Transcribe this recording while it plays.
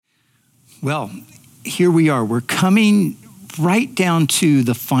Well, here we are. We're coming right down to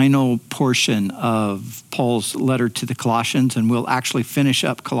the final portion of Paul's letter to the Colossians, and we'll actually finish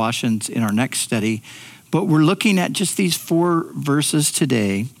up Colossians in our next study. But we're looking at just these 4 verses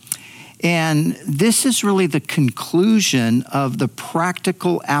today. And this is really the conclusion of the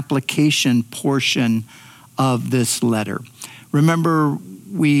practical application portion of this letter. Remember,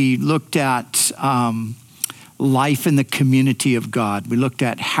 we looked at life in the community of God. We looked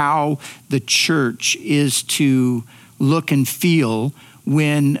at how the church is to look and feel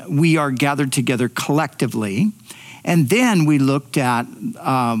when we are gathered together collectively. And then we looked at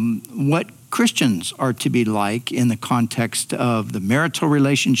what Christians are to be like in the context of the marital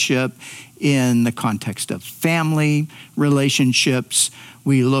relationship, in the context of family relationships.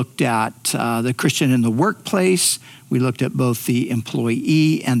 We looked at the Christian in the workplace. We looked at both the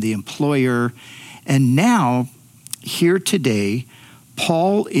employee and the employer. And now, here today,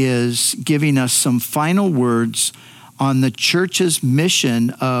 Paul is giving us some final words on the church's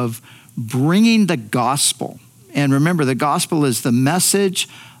mission of bringing the gospel. And remember, the gospel is the message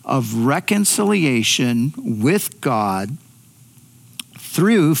of reconciliation with God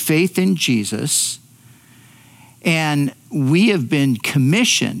through faith in Jesus. And we have been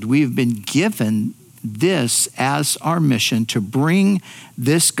commissioned, we have been given this as our mission to bring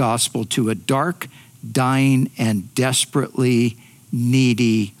this gospel to a dark, dying, and desperately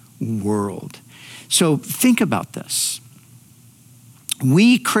needy world. So think about this.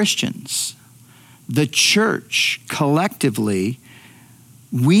 We Christians, the church collectively,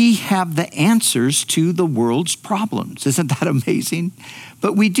 we have the answers to the world's problems. Isn't that amazing?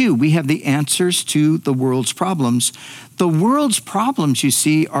 But we do. We have the answers to the world's problems. The world's problems, you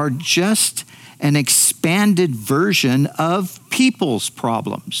see, are just an expanded version of people's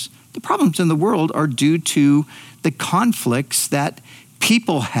problems. The problems in the world are due to the conflicts that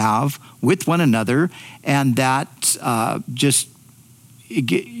people have with one another, and that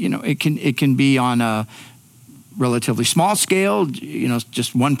it can be on a relatively small scale,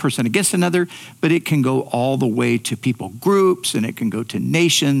 just one person against another, but it can go all the way to people groups, and it can go to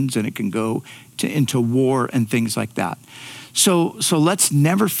nations, and it can go into war and things like that. So let's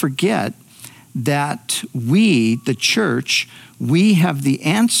never forget that we, the church, we have the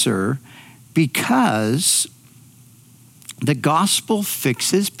answer because the gospel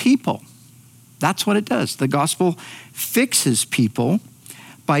fixes people. That's what it does. The gospel fixes people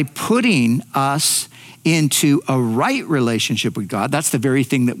by putting us into a right relationship with God. That's the very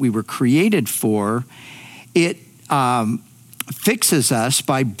thing that we were created for. It fixes us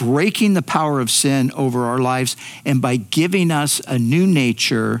by breaking the power of sin over our lives and by giving us a new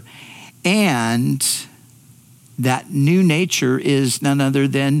nature. And that new nature is none other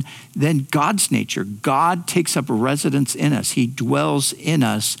than God's nature. God takes up residence in us. He dwells in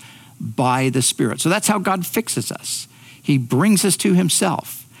us by the Spirit. So that's how God fixes us. He brings us to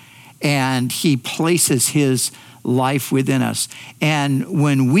himself, and he places his life within us. And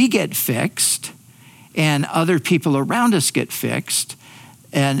when we get fixed and other people around us get fixed,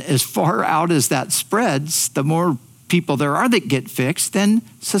 and as far out as that spreads, the more people there are that get fixed, then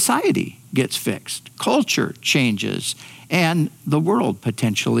society gets fixed. Culture changes, and the world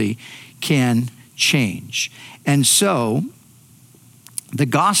potentially can change. And so the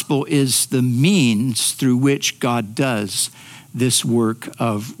gospel is the means through which God does this work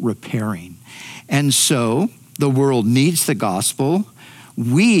of repairing. And so the world needs the gospel.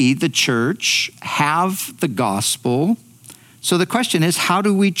 We, the church, have the gospel. So the question is, how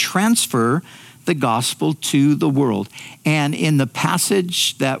do we transfer the gospel to the world? And in the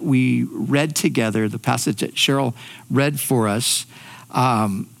passage that we read together, the passage that Cheryl read for us,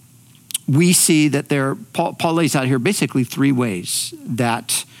 we see that Paul lays out here basically 3 ways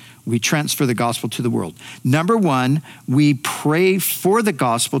that we transfer the gospel to the world. Number 1, we pray for the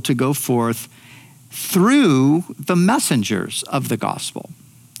gospel to go forth through the messengers of the gospel.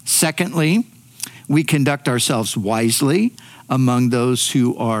 Secondly, we conduct ourselves wisely among those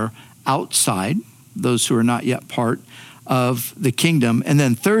who are outside, those who are not yet part of the kingdom. And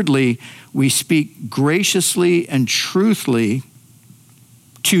then thirdly, we speak graciously and truthfully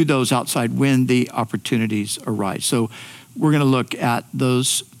to those outside when the opportunities arise. So we're going to look at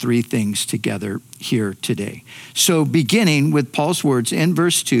those 3 things together here today. So beginning with Paul's words in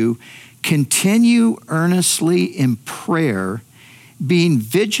verse 2, continue earnestly in prayer, being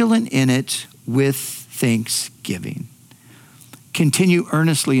vigilant in it with thanksgiving. Continue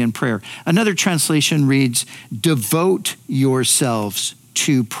earnestly in prayer. Another translation reads, devote yourselves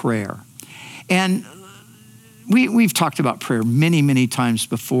to prayer. And we've talked about prayer many, many times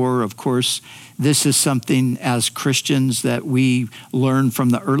before. Of course, this is something as Christians that we learn from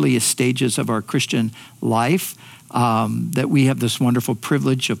the earliest stages of our Christian life, that we have this wonderful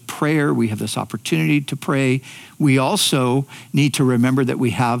privilege of prayer. We have this opportunity to pray. We also need to remember that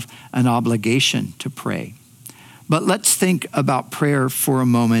we have an obligation to pray. But let's think about prayer for a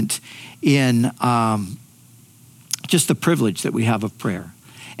moment in just the privilege that we have of prayer.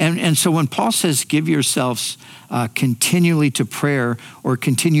 And so when Paul says, give yourselves continually to prayer, or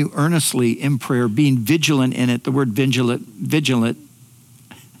continue earnestly in prayer, being vigilant in it, the word vigilant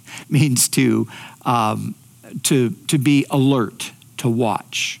means to be alert, to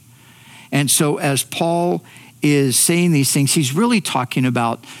watch. And so as Paul is saying these things, he's really talking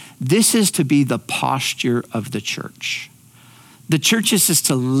about this is to be the posture of the church. The church is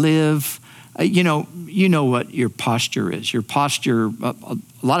to live. You know what your posture is. Your posture, a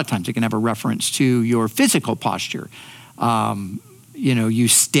lot of times it can have a reference to your physical posture. You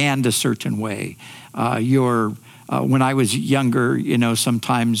stand a certain way. When I was younger,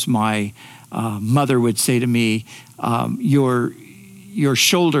 sometimes my mother would say to me, your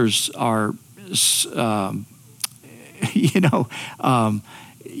shoulders are,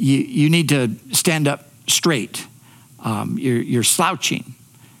 you need to stand up straight. You're slouching.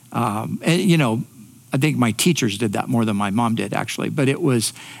 I think my teachers did that more than my mom did, actually. But it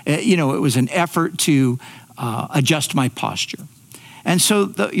was an effort to adjust my posture. And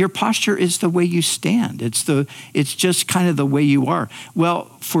so your posture is the way you stand. It's just kind of the way you are. Well,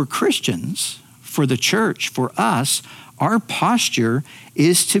 for Christians, for the church, for us, our posture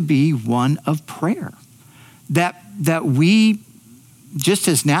is to be one of prayer. That we, just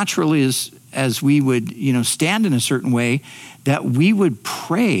as naturally as we would, stand in a certain way, that we would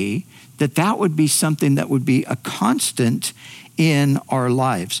pray, that would be something that would be a constant in our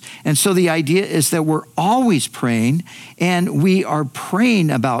lives. And so the idea is that we're always praying, and we are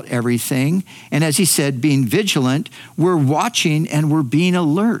praying about everything. And as he said, being vigilant, we're watching and we're being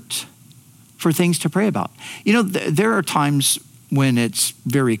alert for things to pray about. There are times when it's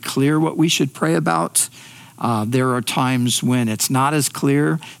very clear what we should pray about. There are times when it's not as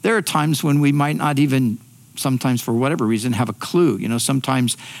clear. There are times when we might not even, sometimes for whatever reason, have a clue.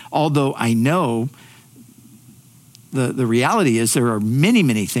 Sometimes, although I know, the reality is there are many,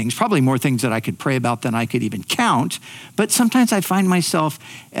 many things, probably more things that I could pray about than I could even count. But sometimes I find myself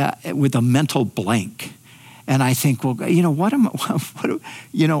with a mental blank. And I think, well, I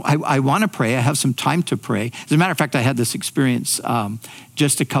want to pray. I have some time to pray. As a matter of fact, I had this experience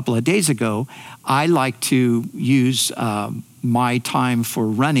just a couple of days ago. I like to use my time for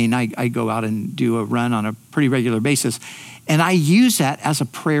running. I go out and do a run on a pretty regular basis. And I use that as a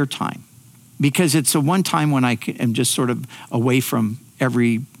prayer time because it's a one time when I am just sort of away from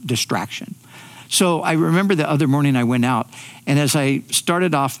every distraction. So I remember the other morning I went out, and as I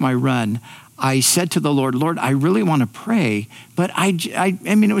started off my run, I said to the Lord, I really want to pray, but I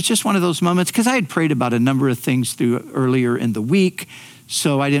mean, it was just one of those moments because I had prayed about a number of things through earlier in the week,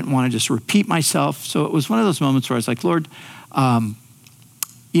 so I didn't want to just repeat myself. So it was one of those moments where I was like, Lord, I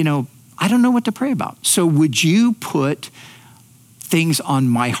don't know what to pray about. So would you put things on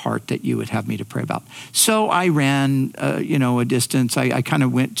my heart that you would have me to pray about? So I ran, a distance. I kind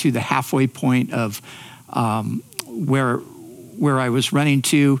of went to the halfway point of where I was running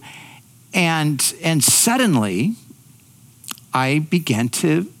to. And suddenly, I began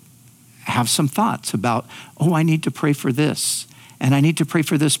to have some thoughts about, I need to pray for this, and I need to pray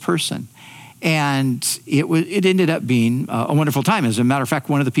for this person. And it ended up being a wonderful time. As a matter of fact,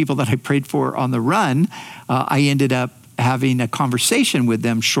 one of the people that I prayed for on the run, I ended up having a conversation with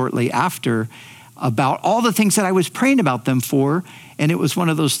them shortly after about all the things that I was praying about them for. And it was one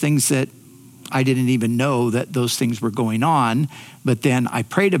of those things that I didn't even know that those things were going on, but then I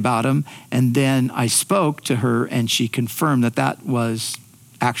prayed about them, and then I spoke to her, and she confirmed that was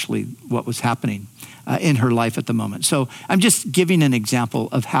actually what was happening in her life at the moment. So I'm just giving an example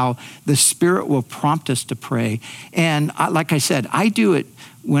of how the Spirit will prompt us to pray. And like I said, I do it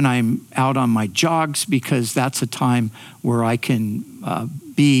when I'm out on my jogs because that's a time where I can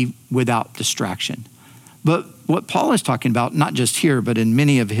be without distraction. But what Paul is talking about, not just here, but in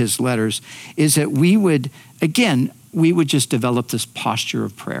many of his letters, is that we would just develop this posture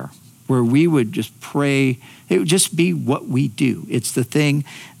of prayer where we would just pray. It would just be what we do. It's the thing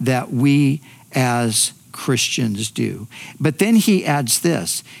that we as Christians do. But then he adds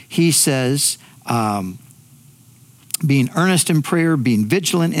this. He says, being earnest in prayer, being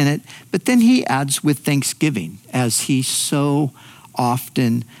vigilant in it. But then he adds with thanksgiving, as he so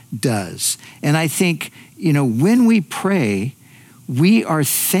often does. And I think, when we pray, we are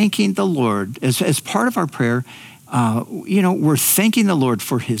thanking the Lord as part of our prayer. We're thanking the Lord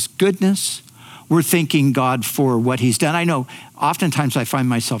for his goodness. We're thanking God for what he's done. I know oftentimes I find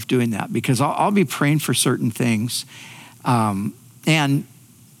myself doing that because I'll be praying for certain things. And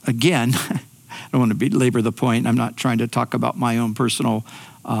again, I don't want to belabor the point. I'm not trying to talk about my own personal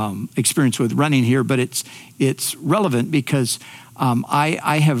experience with running here, but it's relevant because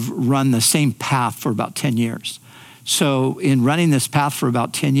I have run the same path for about 10 years. So in running this path for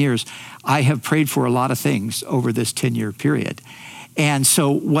about 10 years, I have prayed for a lot of things over this 10-year period. And so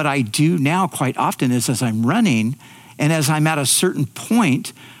what I do now quite often is as I'm running and as I'm at a certain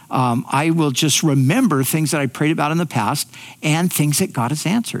point, I will just remember things that I prayed about in the past and things that God has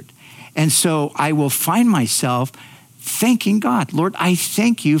answered. And so I will find myself thanking God. Lord, I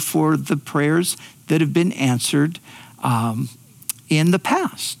thank you for the prayers that have been answered in the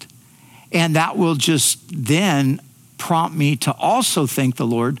past. And that will just then prompt me to also thank the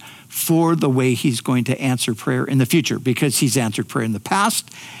Lord for the way he's going to answer prayer in the future, because he's answered prayer in the past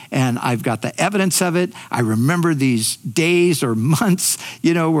and I've got the evidence of it. I remember these days or months,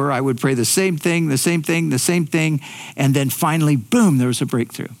 where I would pray the same thing. And then finally, boom, there was a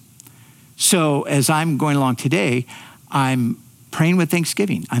breakthrough. So as I'm going along today, I'm praying with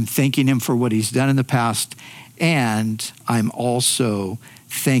thanksgiving. I'm thanking him for what he's done in the past. And I'm also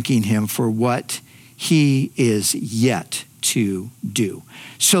thanking him for what he is yet to do.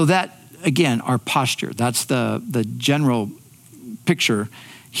 So that, again, our posture, that's the general picture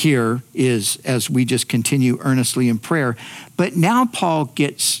here is as we just continue earnestly in prayer. But now Paul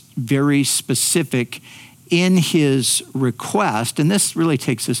gets very specific in his request, and this really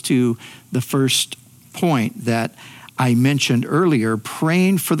takes us to the first point that I mentioned earlier,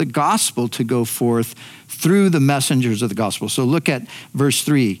 praying for the gospel to go forth through the messengers of the gospel. So look at verse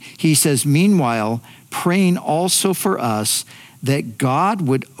 3. He says, meanwhile, praying also for us that God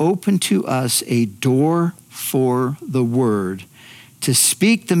would open to us a door for the word to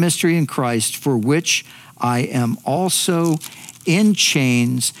speak the mystery in Christ, for which I am also in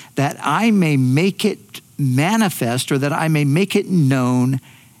chains, that I may make it manifest, or that I may make it known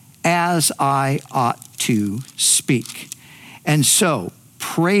as I ought to speak. And so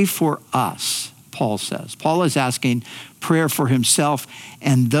pray for us, Paul says. Paul is asking prayer for himself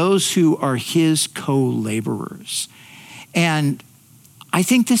and those who are his co-laborers. And I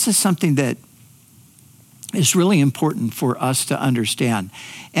think this is something that is really important for us to understand.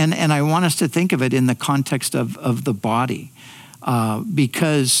 And I want us to think of it in the context of the body,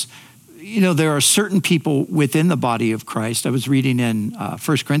 because there are certain people within the body of Christ. I was reading in 1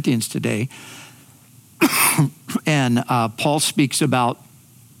 Corinthians today, and Paul speaks about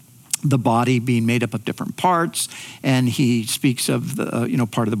the body being made up of different parts, and he speaks of the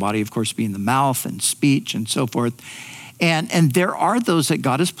part of the body, of course, being the mouth and speech and so forth. And there are those that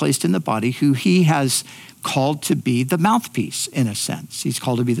God has placed in the body who he has called to be the mouthpiece, in a sense. He's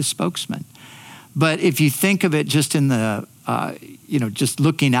called to be the spokesman. But if you think of it just in the, just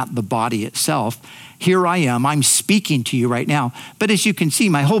looking at the body itself, here I am, I'm speaking to you right now. But as you can see,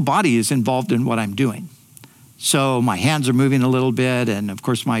 my whole body is involved in what I'm doing. So my hands are moving a little bit, and of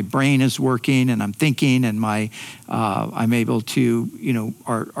course my brain is working, and I'm thinking, and I'm able to,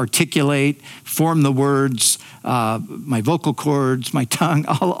 articulate, form the words, my vocal cords, my tongue,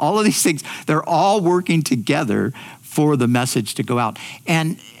 all of these things. They're all working together for the message to go out.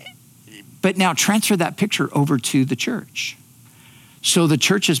 But now transfer that picture over to the church. So the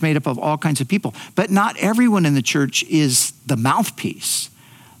church is made up of all kinds of people, but not everyone in the church is the mouthpiece.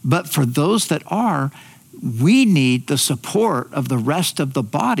 But for those that are, we need the support of the rest of the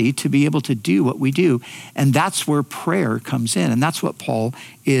body to be able to do what we do. And that's where prayer comes in. And that's what Paul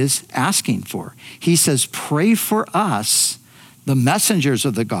is asking for. He says, pray for us, the messengers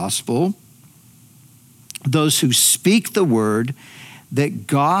of the gospel, those who speak the word, that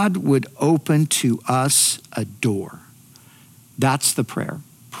God would open to us a door. That's the prayer.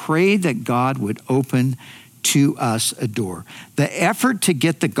 Pray that God would open to us a door. The effort to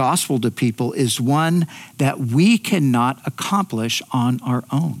get the gospel to people is one that we cannot accomplish on our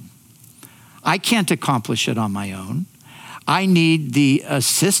own. I can't accomplish it on my own. I need the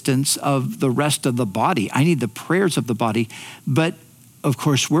assistance of the rest of the body. I need the prayers of the body. But of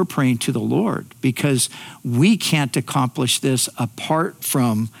course, we're praying to the Lord because we can't accomplish this apart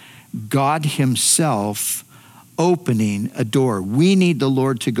from God himself opening a door. We need the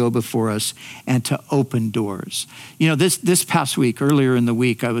Lord to go before us and to open doors. This past week, earlier in the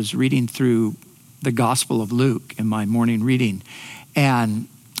week, I was reading through the Gospel of Luke in my morning reading, and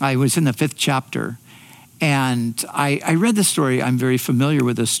I was in the 5th chapter, and I read the story. I'm very familiar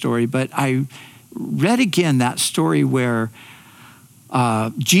with this story, but I read again that story where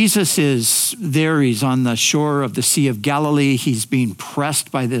Jesus is there. He's on the shore of the Sea of Galilee. He's being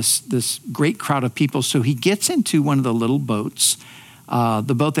pressed by this great crowd of people. So he gets into one of the little boats,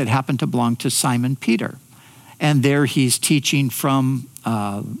 the boat that happened to belong to Simon Peter. And there he's teaching from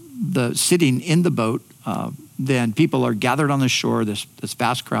sitting in the boat. Then people are gathered on the shore, this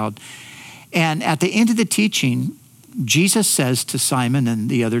vast crowd. And at the end of the teaching, Jesus says to Simon and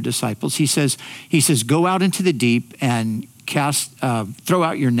the other disciples, he says, go out into the deep and throw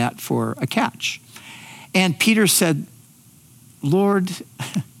out your net for a catch. And Peter said, Lord,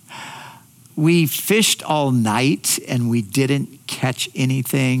 we fished all night and we didn't catch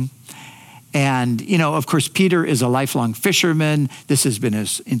anything. And, of course, Peter is a lifelong fisherman. This has been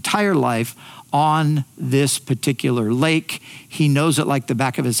his entire life on this particular lake. He knows it like the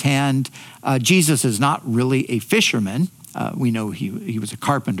back of his hand. Jesus is not really a fisherman. We know he was a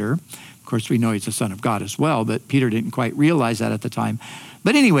carpenter. Of course, we know he's the Son of God as well, but Peter didn't quite realize that at the time.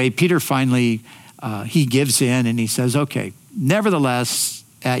 But anyway, Peter finally, he gives in and he says, okay, nevertheless,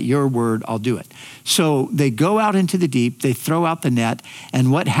 at your word, I'll do it. So they go out into the deep, they throw out the net,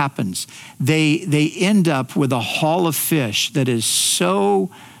 and what happens? They end up with a haul of fish that is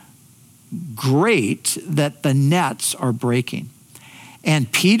so great that the nets are breaking.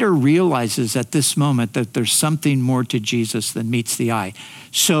 And Peter realizes at this moment that there's something more to Jesus than meets the eye.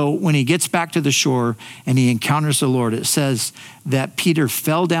 So when he gets back to the shore and he encounters the Lord, it says that Peter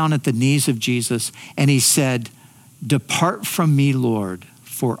fell down at the knees of Jesus and he said, "Depart from me, Lord,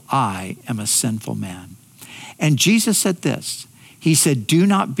 for I am a sinful man." And Jesus said this, he said, "Do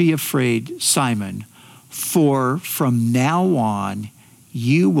not be afraid, Simon, for from now on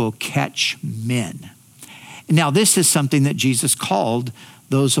you will catch men." Now, this is something that Jesus called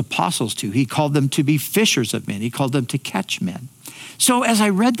those apostles to. He called them to be fishers of men. He called them to catch men. So as I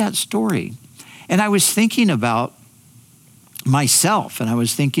read that story, and I was thinking about myself, and I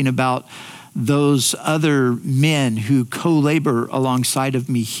was thinking about those other men who co-labor alongside of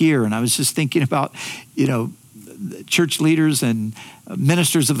me here. And I was just thinking about, church leaders and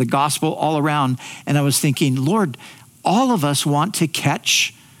ministers of the gospel all around. And I was thinking, Lord, all of us want to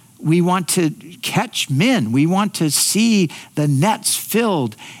catch men. We want to see the nets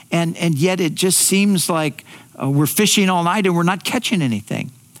filled. And yet it just seems like we're fishing all night and we're not catching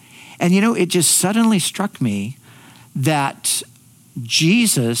anything. And it just suddenly struck me that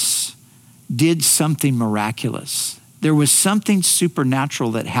Jesus did something miraculous. There was something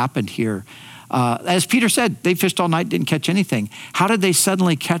supernatural that happened here. As Peter said, they fished all night, didn't catch anything. How did they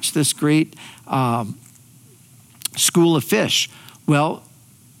suddenly catch this great school of fish? Well,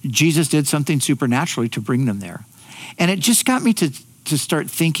 Jesus did something supernaturally to bring them there. And it just got me to start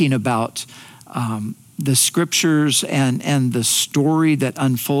thinking about the scriptures and the story that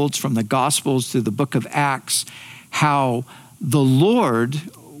unfolds from the Gospels through the book of Acts, how the Lord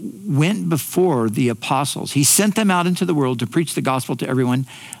went before the apostles. He sent them out into the world to preach the gospel to everyone,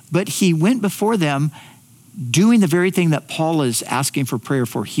 but he went before them doing the very thing that Paul is asking for prayer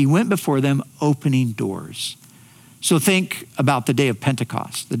for. He went before them opening doors. So think about the day of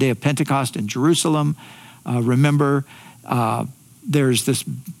Pentecost. The day of Pentecost in Jerusalem. Remember, there's this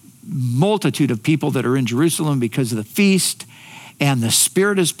multitude of people that are in Jerusalem because of the feast, and the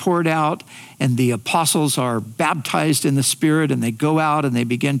Spirit is poured out, and the apostles are baptized in the Spirit, and they go out and they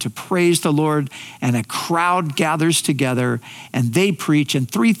begin to praise the Lord, and a crowd gathers together, and they preach, and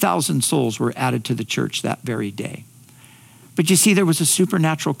 3,000 souls were added to the church that very day. But you see, there was a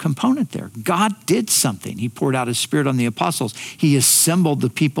supernatural component there. God did something. He poured out his Spirit on the apostles. He assembled the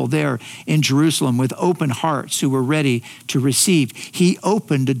people there in Jerusalem with open hearts who were ready to receive. He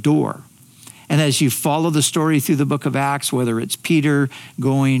opened a door. And as you follow the story through the book of Acts, whether it's Peter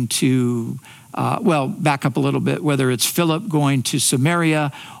going to, back up a little bit, whether it's Philip going to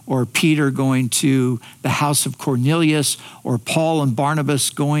Samaria, or Peter going to the house of Cornelius, or Paul and Barnabas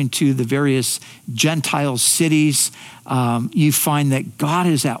going to the various Gentile cities, you find that God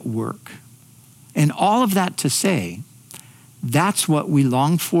is at work. And all of that to say, that's what we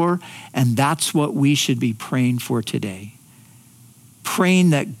long for, and that's what we should be praying for today. Praying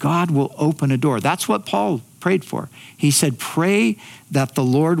that God will open a door. That's what Paul prayed for. He said, pray that the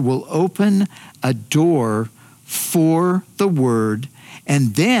Lord will open a door for the word.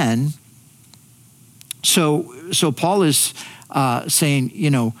 And then, so Paul is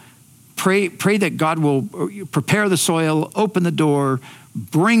saying, pray that God will prepare the soil, open the door,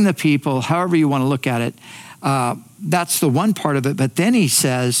 bring the people, however you want to look at it. That's the one part of it. But then he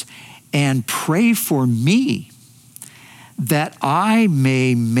says, and pray for me, that I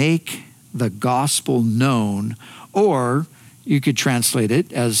may make the gospel known, or, you could translate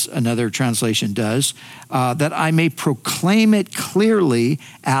it as another translation does, that I may proclaim it clearly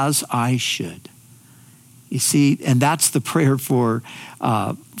as I should. You see, and that's the prayer for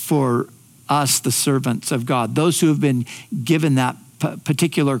us, the servants of God, those who have been given that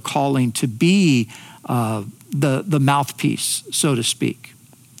particular calling to be the mouthpiece, so to speak,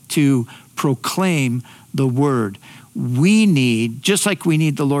 to proclaim the word. We need, just like we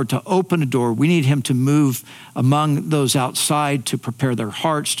need the Lord to open a door, we need him to move among those outside to prepare their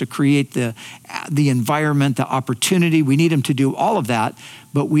hearts, to create the environment, the opportunity. We need him to do all of that,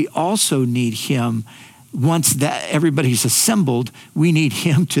 but we also need him, once that everybody's assembled, we need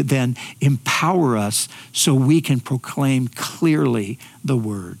him to then empower us so we can proclaim clearly the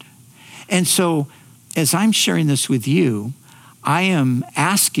word. And so as I'm sharing this with you, I am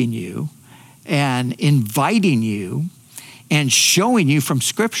asking you and inviting you and showing you from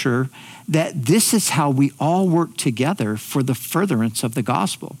Scripture that this is how we all work together for the furtherance of the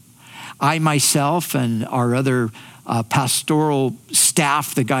gospel. I myself and our other pastoral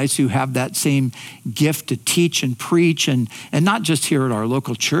staff, the guys who have that same gift to teach and preach, and not just here at our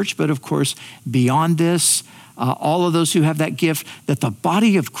local church, but of course beyond this, all of those who have that gift, that the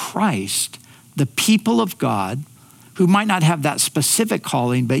body of Christ, the people of God, who might not have that specific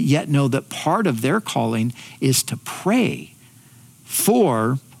calling, but yet know that part of their calling is to pray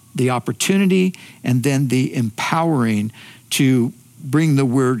for the opportunity and then the empowering to bring the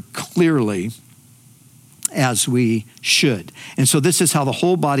word clearly as we should. And so this is how the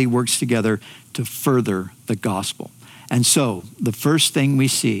whole body works together to further the gospel. And so the first thing we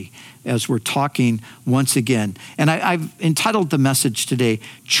see as we're talking once again, and I've entitled the message today,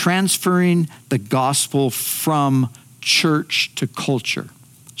 Transferring the Gospel from Church to Culture.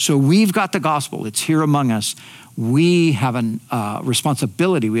 So we've got the gospel. It's here among us. We have a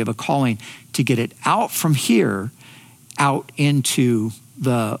responsibility. We have a calling to get it out from here, out into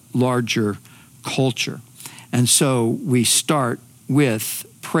the larger culture. And so we start with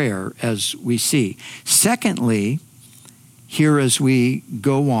prayer, as we see. Secondly, here as we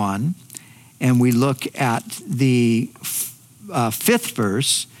go on and we look at the fifth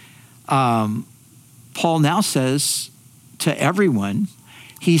verse, Paul now says to everyone,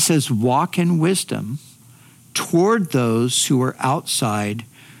 he says, walk in wisdom toward those who are outside,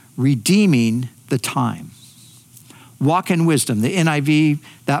 redeeming the time. Walk in wisdom. The NIV,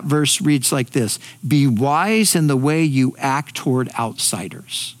 that verse reads like this: be wise in the way you act toward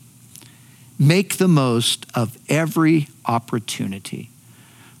outsiders. Make the most of every opportunity.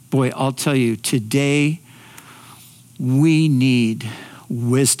 Boy, I'll tell you, today we need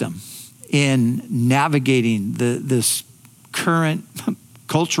wisdom in navigating this current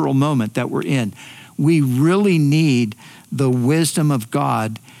cultural moment that we're in. We really need the wisdom of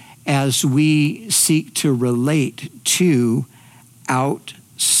God as we seek to relate to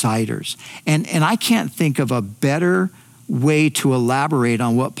outsiders. And I can't think of a better way to elaborate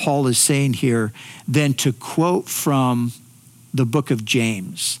on what Paul is saying here than to quote from the book of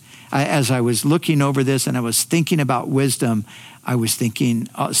James. As I was looking over this and I was thinking about wisdom, I was thinking,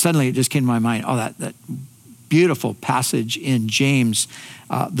 suddenly it just came to my mind, that beautiful passage in James,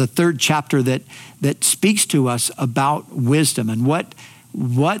 the third chapter that speaks to us about wisdom and what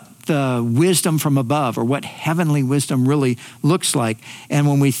the wisdom from above, or what heavenly wisdom really looks like. And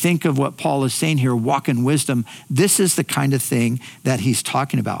when we think of what Paul is saying here, walk in wisdom, this is the kind of thing that he's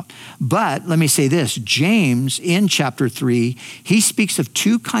talking about. But let me say this, James in chapter 3, he speaks of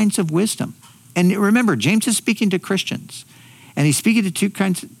two kinds of wisdom. And remember, James is speaking to Christians. And he's speaking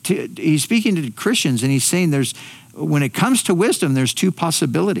to he's speaking to Christians, and he's saying when it comes to wisdom, there's two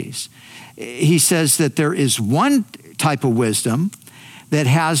possibilities. He says that there is one type of wisdom that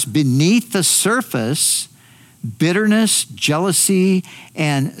has beneath the surface bitterness, jealousy,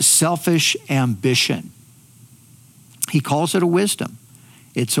 and selfish ambition. He calls it a wisdom.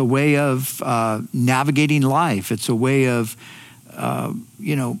 It's a way of navigating life. It's a way of,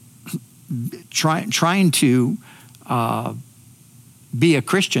 trying to be a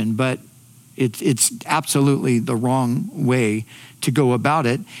Christian, but it's absolutely the wrong way to go about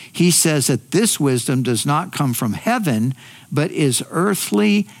it. He says that this wisdom does not come from heaven, but is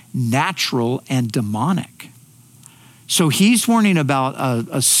earthly, natural, and demonic. So he's warning about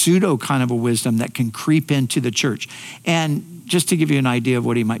a pseudo kind of a wisdom that can creep into the church. And just to give you an idea of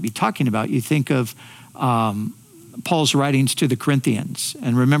what he might be talking about, you think of Paul's writings to the Corinthians.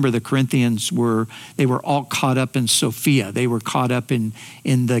 And remember, the Corinthians were all caught up in Sophia. They were caught up in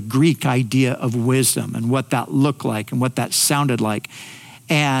the Greek idea of wisdom and what that looked like and what that sounded like.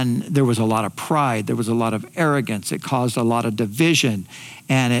 And there was a lot of pride. There was a lot of arrogance. It caused a lot of division.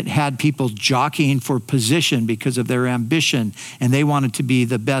 And it had people jockeying for position because of their ambition. And they wanted to be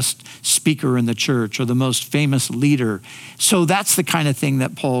the best speaker in the church or the most famous leader. So that's the kind of thing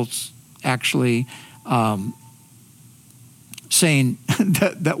that Paul's actually saying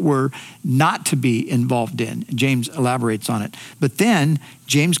that we're not to be involved in. James elaborates on it. But then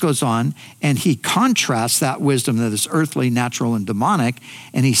James goes on and he contrasts that wisdom that is earthly, natural, and demonic.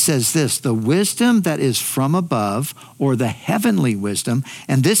 And he says this, the wisdom that is from above, or the heavenly wisdom,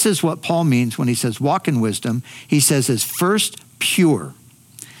 and this is what Paul means when he says walk in wisdom, he says is first pure,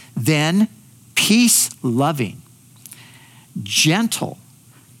 then peace-loving, gentle,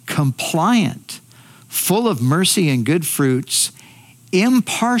 compliant, full of mercy and good fruits,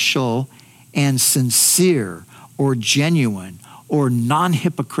 impartial and sincere, or genuine, or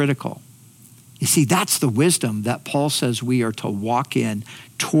non-hypocritical. You see, that's the wisdom that Paul says we are to walk in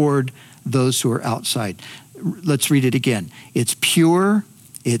toward those who are outside. Let's read it again. It's pure,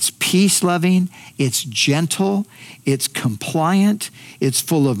 it's peace-loving, it's gentle, it's compliant, it's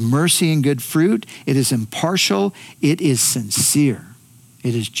full of mercy and good fruit, it is impartial, it is sincere,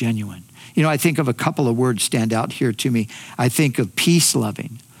 it is genuine. You know, I think of a couple of words stand out here to me. I think of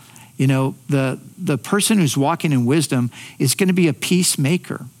peace-loving. You know, the person who's walking in wisdom is going to be a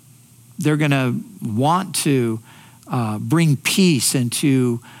peacemaker. They're going to want to bring peace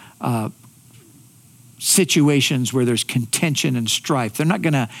into situations where there's contention and strife. They're not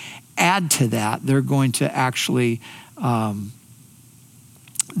going to add to that. They're going to actually,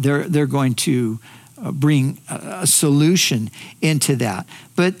 they're going to bring a solution into that.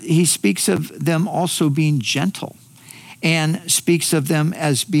 But he speaks of them also being gentle and speaks of them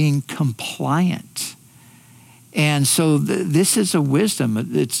as being compliant. And so this is a wisdom.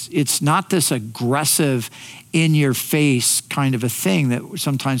 It's not this aggressive, in-your-face kind of a thing that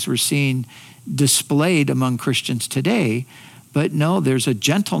sometimes we're seeing displayed among Christians today. But no, there's a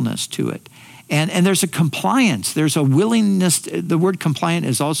gentleness to it. And there's a compliance. There's a willingness. The word compliant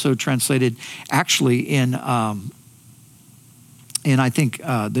is also translated actually in I think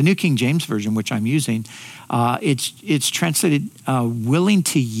the New King James Version, which I'm using. It's translated willing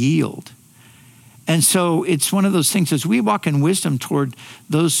to yield. And so it's one of those things, as we walk in wisdom toward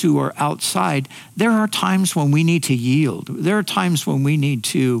those who are outside, there are times when we need to yield. There are times when we need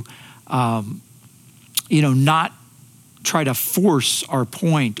to, not try to force our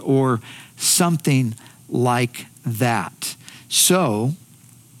point or something like that. So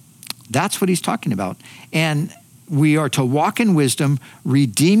that's what he's talking about. And we are to walk in wisdom,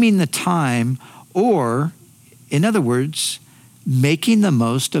 redeeming the time, or, in other words, making the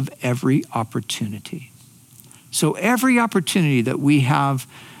most of every opportunity. So every opportunity that we have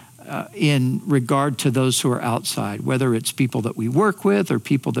in regard to those who are outside, whether it's people that we work with or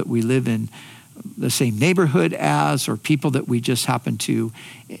people that we live in the same neighborhood as, or people that we just happen to,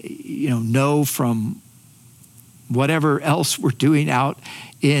 know from whatever else we're doing out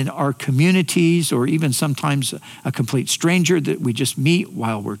in our communities, or even sometimes a complete stranger that we just meet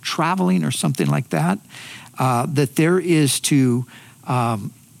while we're traveling or something like that, that there is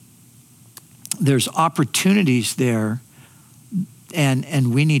there's opportunities there,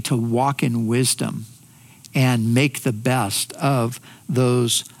 and we need to walk in wisdom and make the best of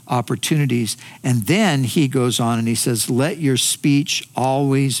those opportunities. And then he goes on and he says, let your speech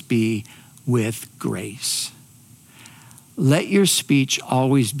always be with grace. Let your speech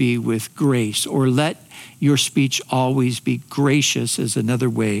always be with grace, or let your speech always be gracious is another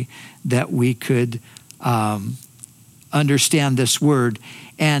way that we could understand this word.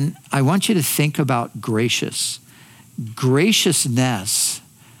 And I want you to think about gracious. Graciousness,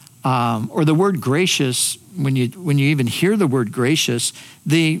 or the word gracious, when you even hear the word gracious,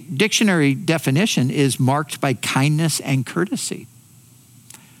 the dictionary definition is marked by kindness and courtesy.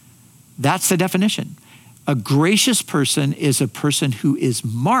 That's the definition. A gracious person is a person who is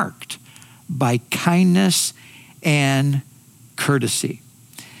marked by kindness and courtesy.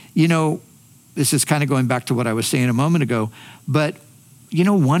 You know, this is kind of going back to what I was saying a moment ago, but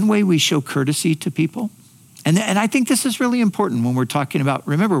one way we show courtesy to people, and I think this is really important when we're talking about,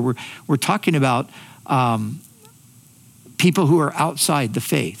 remember, we're talking about people who are outside the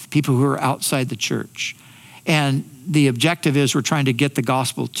faith, people who are outside the church. And the objective is we're trying to get the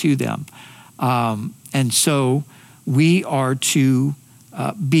gospel to them. And so we are to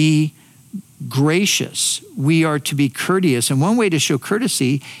be gracious. We are to be courteous. And one way to show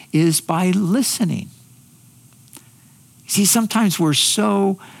courtesy is by listening. See, sometimes we're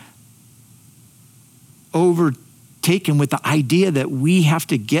so overtaken with the idea that we have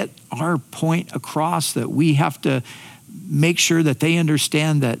to get our point across, that we have to make sure that they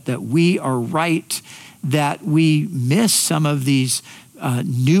understand that we are right, that we miss some of these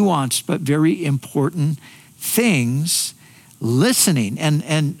nuanced but very important things, listening.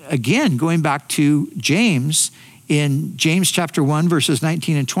 And again, going back to James, in James chapter 1, verses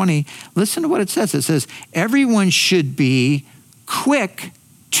 19 and 20, listen to what it says. It says, everyone should be quick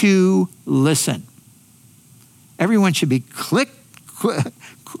to listen. Everyone should be quick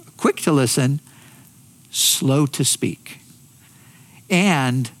to listen, slow to speak,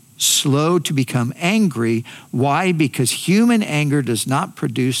 and slow to become angry. Why? Because human anger does not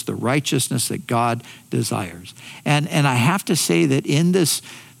produce the righteousness that God desires. And I have to say that in this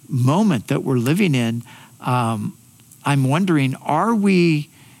moment that we're living in, I'm wondering,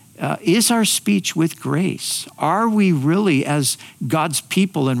 is our speech with grace? Are we really, as God's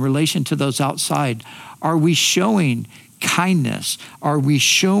people in relation to those outside, are we showing kindness? Are we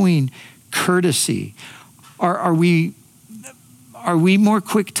showing courtesy? Are we more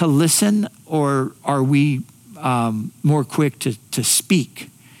quick to listen, or are we more quick to speak?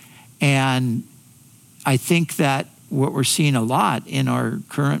 And I think that what we're seeing a lot in our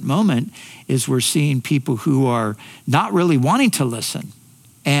current moment is we're seeing people who are not really wanting to listen,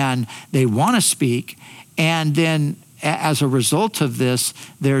 and they want to speak, and then as a result of this,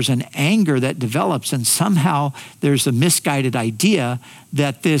 there's an anger that develops, and somehow there's a misguided idea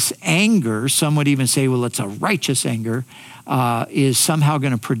that this anger, some would even say, well, it's a righteous anger, is somehow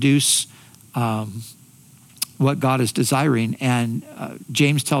going to produce what God is desiring. And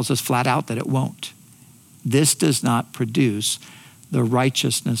James tells us flat out that it won't. This does not produce the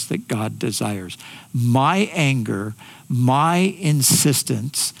righteousness that God desires. My anger, my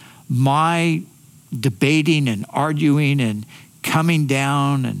insistence, my debating and arguing and coming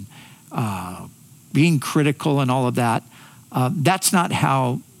down and being critical and all of that, that's not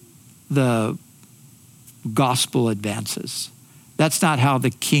how the gospel advances. That's not how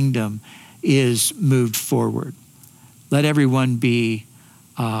the kingdom is moved forward. Let everyone be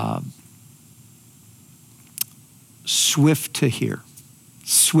swift to hear,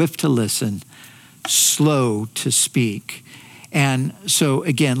 swift to listen, slow to speak. And so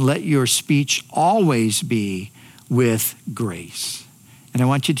again, let your speech always be with grace. And I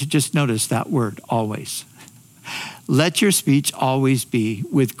want you to just notice that word, always. Let your speech always be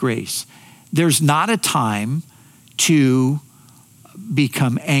with grace. There's not a time to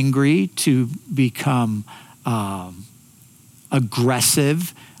become angry, to become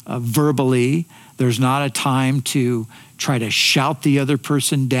aggressive verbally. There's not a time to try to shout the other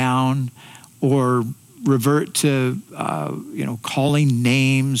person down or revert to calling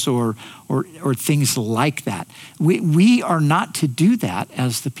names or things like that. We are not to do that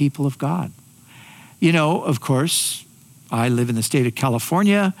as the people of God. You know, of course, I live in the state of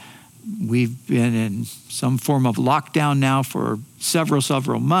California. We've been in some form of lockdown now for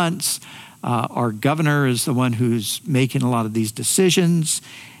several months. Our governor is the one who's making a lot of these decisions.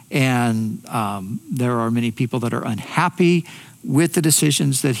 And there are many people that are unhappy with the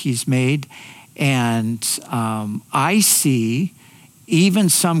decisions that he's made. And I see even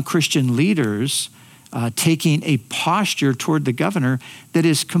some Christian leaders taking a posture toward the governor that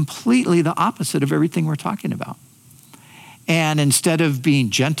is completely the opposite of everything we're talking about. And instead of being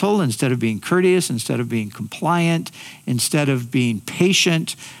gentle, instead of being courteous, instead of being compliant, instead of being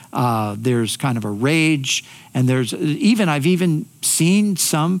patient, there's kind of a rage. And I've even seen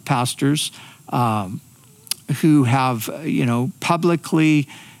some pastors who have, publicly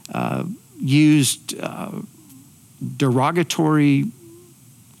used derogatory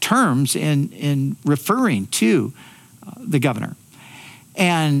terms in referring to the governor.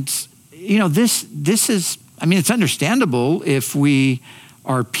 And, this is, it's understandable if we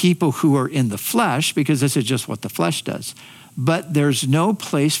are people who are in the flesh, because this is just what the flesh does. But there's no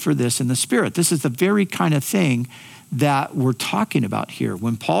place for this in the spirit. This is the very kind of thing that we're talking about here.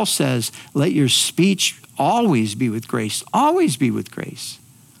 When Paul says, let your speech always be with grace, always be with grace.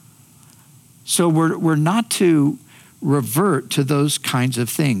 So we're not to revert to those kinds of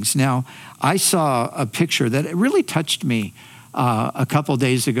things. Now, I saw a picture that really touched me a couple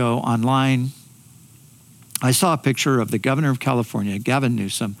days ago online. I saw a picture of the governor of California, Gavin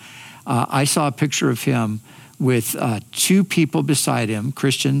Newsom. I saw a picture of him with two people beside him,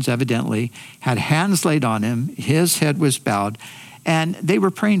 Christians evidently, had hands laid on him, his head was bowed, and they were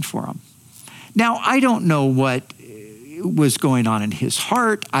praying for him. Now, I don't know what was going on in his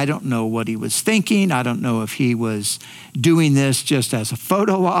heart. I don't know what he was thinking. I don't know if he was doing this just as a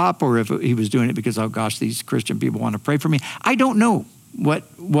photo op or if he was doing it because, oh gosh, these Christian people want to pray for me. I don't know what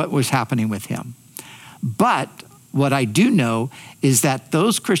was happening with him. But What I do know is that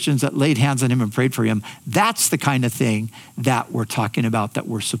those Christians that laid hands on him and prayed for him, that's the kind of thing that we're talking about that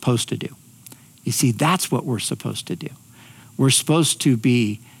we're supposed to do. You see, that's what we're supposed to do. We're supposed to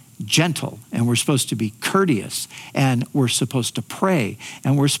be gentle, and we're supposed to be courteous, and we're supposed to pray,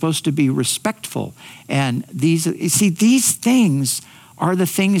 and we're supposed to be respectful. And these things are the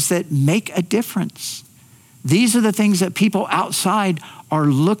things that make a difference. These are the things that people outside are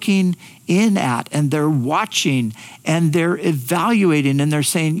looking in at, and they're watching, and they're evaluating, and they're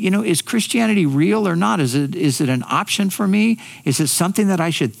saying, is Christianity real or not? Is it an option for me? Is it something that I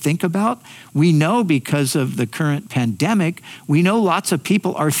should think about? We know because of the current pandemic, we know lots of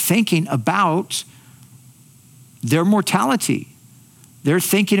people are thinking about their mortality. They're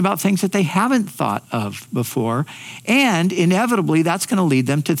thinking about things that they haven't thought of before. And inevitably, that's going to lead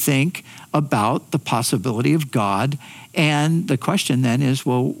them to think about the possibility of God. And the question then is,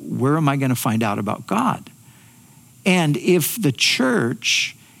 well, where am I going to find out about God? And if the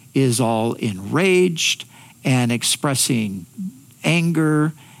church is all enraged and expressing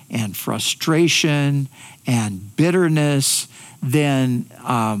anger and frustration and bitterness, then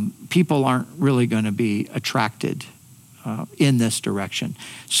people aren't really going to be attracted in this direction.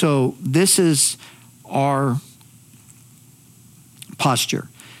 So this is our posture,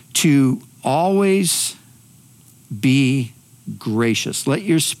 to always be gracious. Let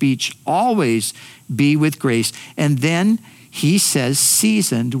your speech always be with grace. And then he says,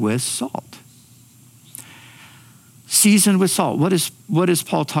 seasoned with salt. Seasoned with salt. What is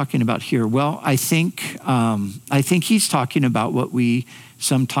Paul talking about here? Well, I think he's talking about what we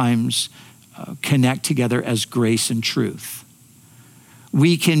sometimes connect together as grace and truth.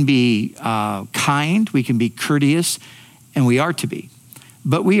 We can be kind, we can be courteous, and we are to be.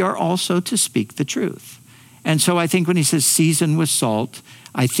 But we are also to speak the truth. And so I think when he says season with salt,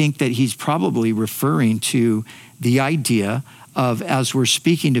 I think that he's probably referring to the idea of, as we're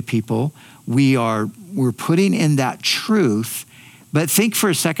speaking to people, we're putting in that truth. But think for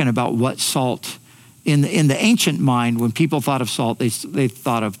a second about what salt, in the ancient mind, when people thought of salt, they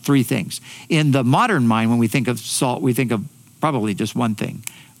thought of three things. In the modern mind, when we think of salt, we think of probably just one thing.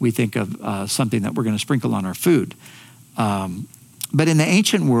 We think of something that we're going to sprinkle on our food. But in the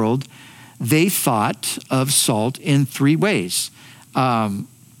ancient world, they thought of salt in three ways.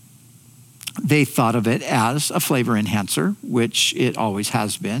 They thought of it as a flavor enhancer, which it always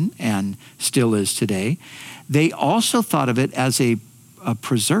has been and still is today. They also thought of it as a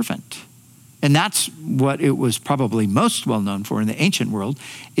preservant. And that's what it was probably most well known for in the ancient world,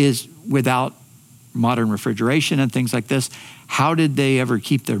 is without modern refrigeration and things like this, how did they ever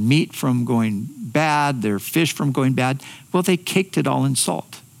keep their meat from going bad, their fish from going bad? Well, they caked it all in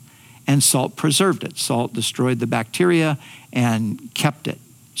salt. And salt preserved it. Salt destroyed the bacteria and kept it.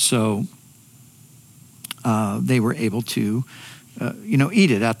 So they were able to,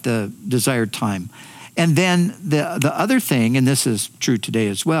 eat it at the desired time. And then the other thing, and this is true today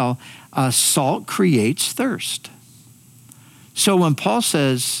as well, salt creates thirst. So when Paul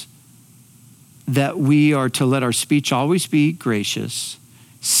says that we are to let our speech always be gracious,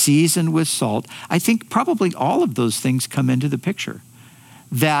 seasoned with salt, I think probably all of those things come into the picture.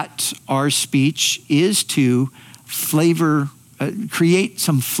 That our speech is to flavor, create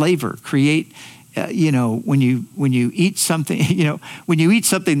some flavor, create, when you eat something, when you eat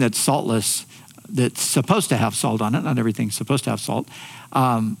something that's saltless, that's supposed to have salt on it, not everything's supposed to have salt,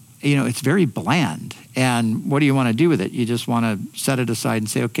 it's very bland. And what do you want to do with it? You just want to set it aside and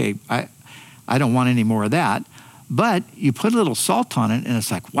say, okay, I don't want any more of that. But you put a little salt on it and it's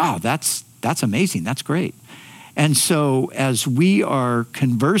like, wow, that's amazing. That's great. And so as we are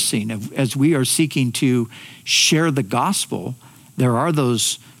conversing, as we are seeking to share the gospel, there are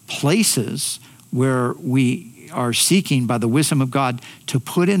those places where we are seeking, by the wisdom of God, to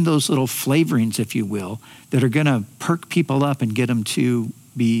put in those little flavorings, if you will, that are going to perk people up and get them to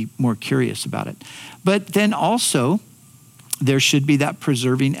be more curious about it. But then also, there should be that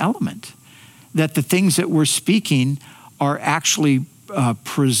preserving element, that the things that we're speaking are actually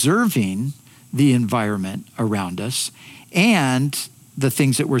preserving the environment around us, and the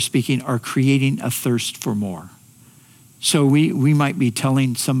things that we're speaking are creating a thirst for more. So we might be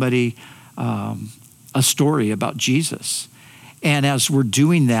telling somebody a story about Jesus, and as we're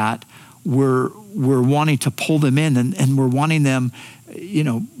doing that, we're wanting to pull them in, and we're wanting them,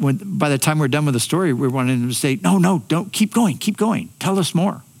 by the time we're done with the story, we're wanting them to say, no, don't, keep going, tell us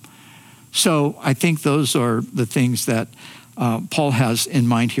more. So I think those are the things that Paul has in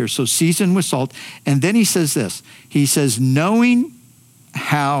mind here. So season with salt. And then he says this. He says, knowing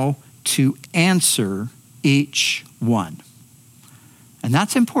how to answer each one. And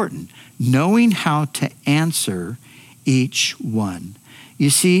that's important. Knowing how to answer each one. You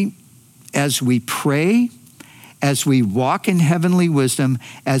see, as we pray, as we walk in heavenly wisdom,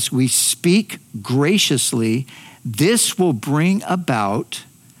 as we speak graciously, this will bring about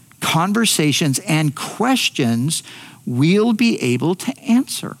conversations and questions we'll be able to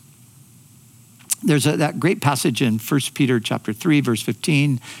answer. There's that great passage in 1 Peter chapter 3, verse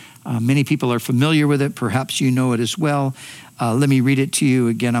 15. Many people are familiar with it. Perhaps you know it as well. Let me read it to you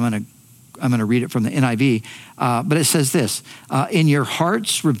again. I'm going to read it from the NIV. But it says this, in your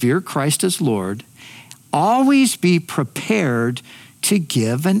hearts revere Christ as Lord. Always be prepared to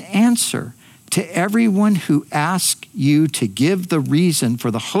give an answer to everyone who asks you to give the reason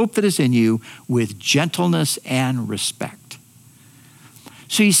for the hope that is in you with gentleness and respect.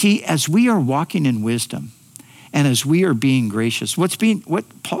 So you see, as we are walking in wisdom and as we are being gracious, what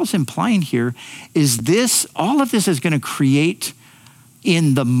Paul's implying here is this, all of this is going to create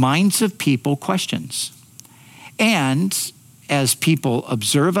in the minds of people questions. And as people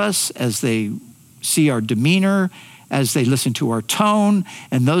observe us, as they see our demeanor, as they listen to our tone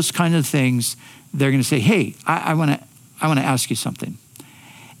and those kind of things, they're going to say, hey, I want to ask you something.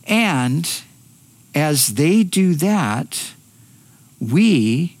 And as they do that,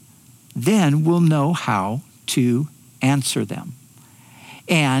 we then will know how to answer them.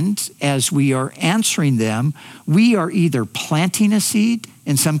 And as we are answering them, we are either planting a seed.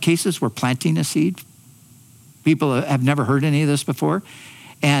 In some cases, we're planting a seed. People have never heard any of this before.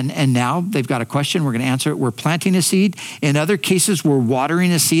 And now they've got a question, we're going to answer it. We're planting a seed. In other cases, we're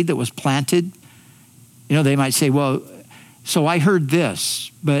watering a seed that was planted. You know, they might say, well, so I heard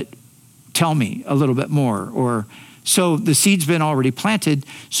this, but tell me a little bit more. Or, so the seed's been already planted,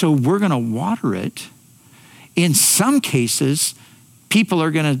 so we're going to water it. In some cases, people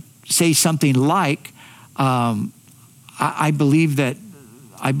are going to say something like, I believe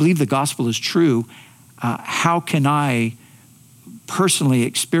the gospel is true. How can I personally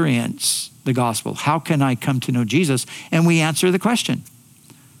experience the gospel? How can I come to know Jesus? And we answer the question.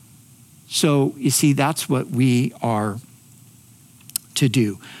 So you see, that's what we are to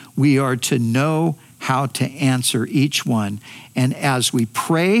do. We are to know how to answer each one. And as we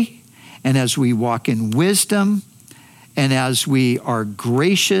pray, and as we walk in wisdom, and as we are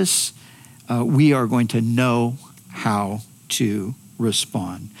gracious, we are going to know how to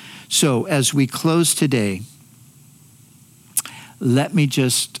respond. So as we close today, let me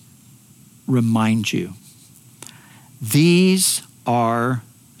just remind you, these are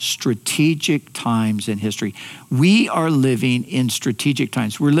strategic times in history. We are living in strategic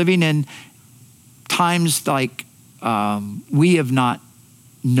times. We're living in times like we have not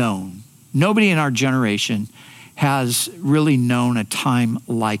known. Nobody in our generation has really known a time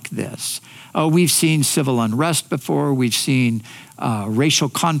like this. We've seen civil unrest before. We've seen racial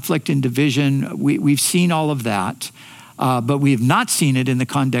conflict and division. We've seen all of that, but we have not seen it in the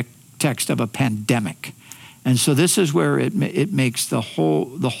context of a pandemic. And so this is where it makes the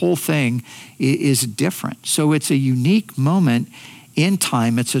whole thing is different. So it's a unique moment in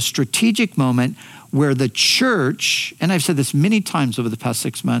time. It's a strategic moment where the church, and I've said this many times over the past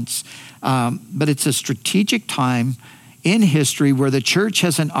 6 months, but it's a strategic time in history where the church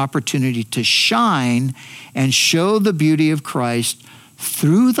has an opportunity to shine and show the beauty of Christ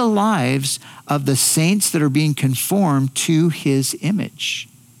through the lives of the saints that are being conformed to his image.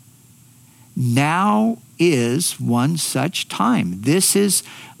 Now is one such time. This is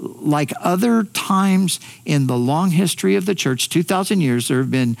like other times in the long history of the church, 2,000 years, there have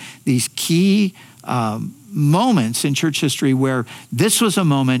been these key moments in church history where this was a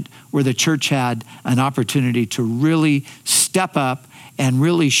moment where the church had an opportunity to really step up and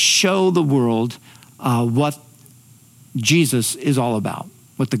really show the world what Jesus is all about,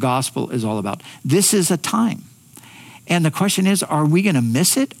 what the gospel is all about. This is a time. And the question is, are we going to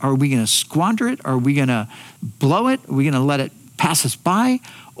miss it? Are we going to squander it? Are we going to blow it? Are we going to let it pass us by?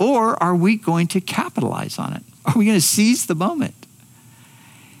 Or are we going to capitalize on it? Are we going to seize the moment?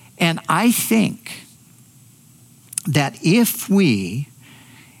 And I think that if we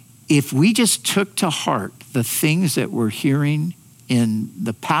just took to heart the things that we're hearing in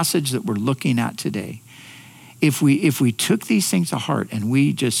the passage that we're looking at today, if we took these things to heart and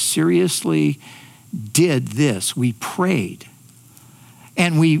we just seriously did this, we prayed,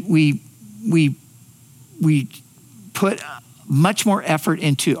 and we put much more effort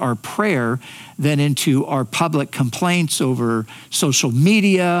into our prayer than into our public complaints over social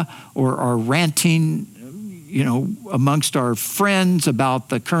media or our ranting, amongst our friends about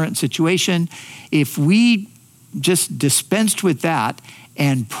the current situation. If we just dispensed with that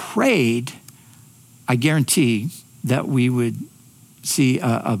and prayed, I guarantee that we would see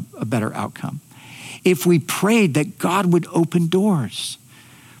a better outcome. if we prayed that God would open doors.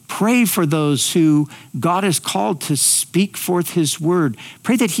 Pray for those who God has called to speak forth his word.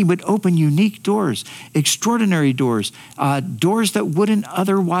 Pray that he would open unique doors, extraordinary doors, doors that wouldn't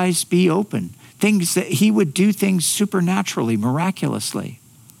otherwise be open, things that he would do things supernaturally, miraculously.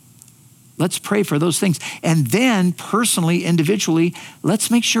 Let's pray for those things. And then personally, individually,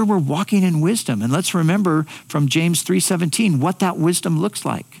 let's make sure we're walking in wisdom. And let's remember from James 3:17 what that wisdom looks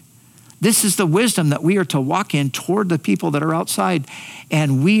like. This is the wisdom that we are to walk in toward the people that are outside.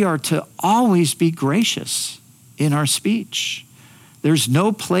 And we are to always be gracious in our speech. There's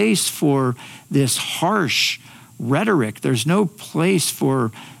no place for this harsh rhetoric. There's no place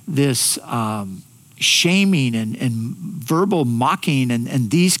for this shaming and verbal mocking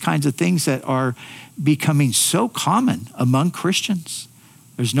and these kinds of things that are becoming so common among Christians.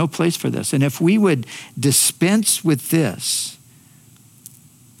 There's no place for this. And if we would dispense with this,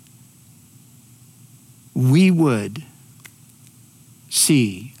 we would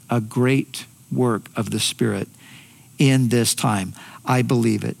see a great work of the Spirit in this time. I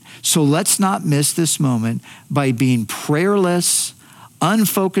believe it. So let's not miss this moment by being prayerless,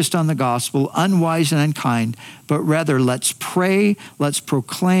 unfocused on the gospel, unwise and unkind, but rather let's pray, let's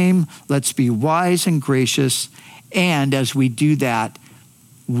proclaim, let's be wise and gracious. And as we do that,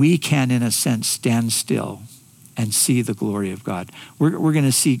 we can, in a sense, stand still and see the glory of God. We're going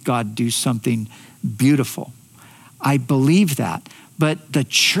to see God do something beautiful. I believe that. But the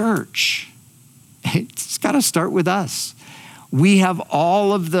church, it's got to start with us. We have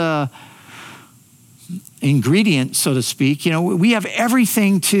all of the ingredients, so to speak. You know, we have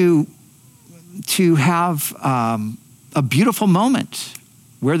everything to have a beautiful moment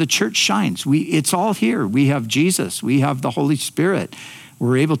where the church shines. It's all here. We have Jesus. We have the Holy Spirit.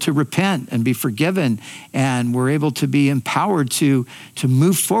 We're able to repent and be forgiven, and we're able to be empowered to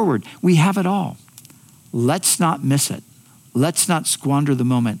move forward. We have it all. Let's not miss it. Let's not squander the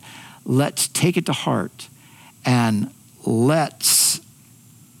moment. Let's take it to heart, and let's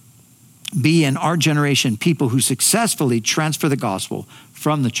be in our generation people who successfully transfer the gospel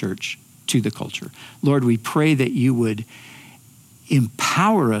from the church to the culture. Lord, we pray that you would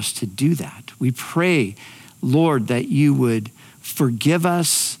empower us to do that. We pray, Lord, that you would forgive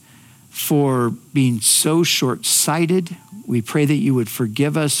us for being so short-sighted. We pray that you would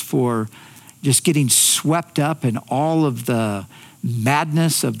forgive us for just getting swept up in all of the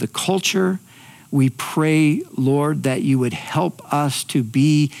madness of the culture. We pray, Lord, that you would help us to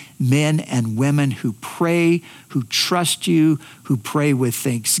be men and women who pray, who trust you, who pray with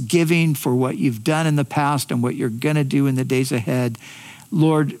thanksgiving for what you've done in the past and what you're going to do in the days ahead.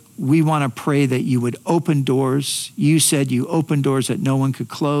 Lord, we want to pray that you would open doors. You said you opened doors that no one could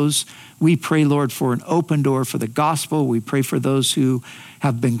close. We pray, Lord, for an open door for the gospel. We pray for those who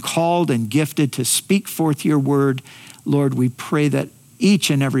have been called and gifted to speak forth your word. Lord, we pray that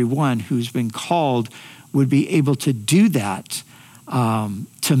each and every one who's been called would be able to do that,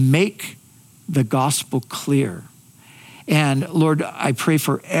 to make the gospel clear. And Lord, I pray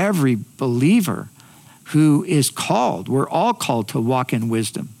for every believer who is called. We're all called to walk in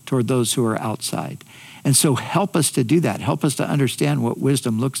wisdom toward those who are outside. And so help us to do that. Help us to understand what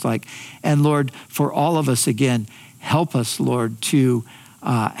wisdom looks like. And Lord, for all of us, again, help us, Lord, to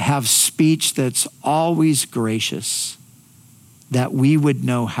have speech that's always gracious, that we would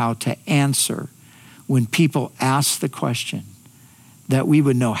know how to answer when people ask the question, that we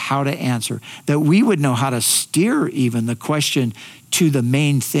would know how to answer, that we would know how to steer even the question to the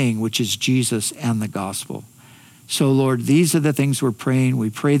main thing, which is Jesus and the gospel. So Lord, these are the things we're praying. We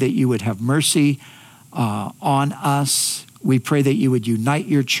pray that you would have mercy on us. We pray that you would unite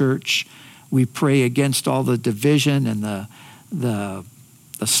your church. We pray against all the division and the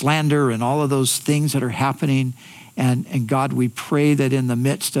slander and all of those things that are happening. And God, we pray that in the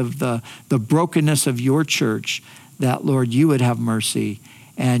midst of the brokenness of your church, that, Lord, you would have mercy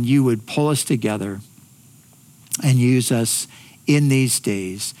and you would pull us together and use us in these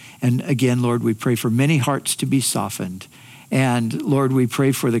days. And again, Lord, we pray for many hearts to be softened. And Lord, we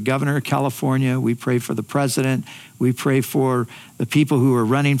pray for the governor of California. We pray for the president. We pray for the people who are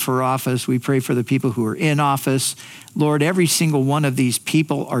running for office. We pray for the people who are in office. Lord, every single one of these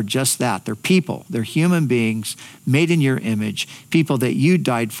people are just that. They're people. They're human beings made in your image, people that you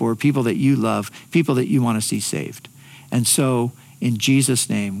died for, people that you love, people that you want to see saved. And so in Jesus'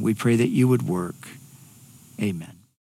 name, we pray that you would work. Amen.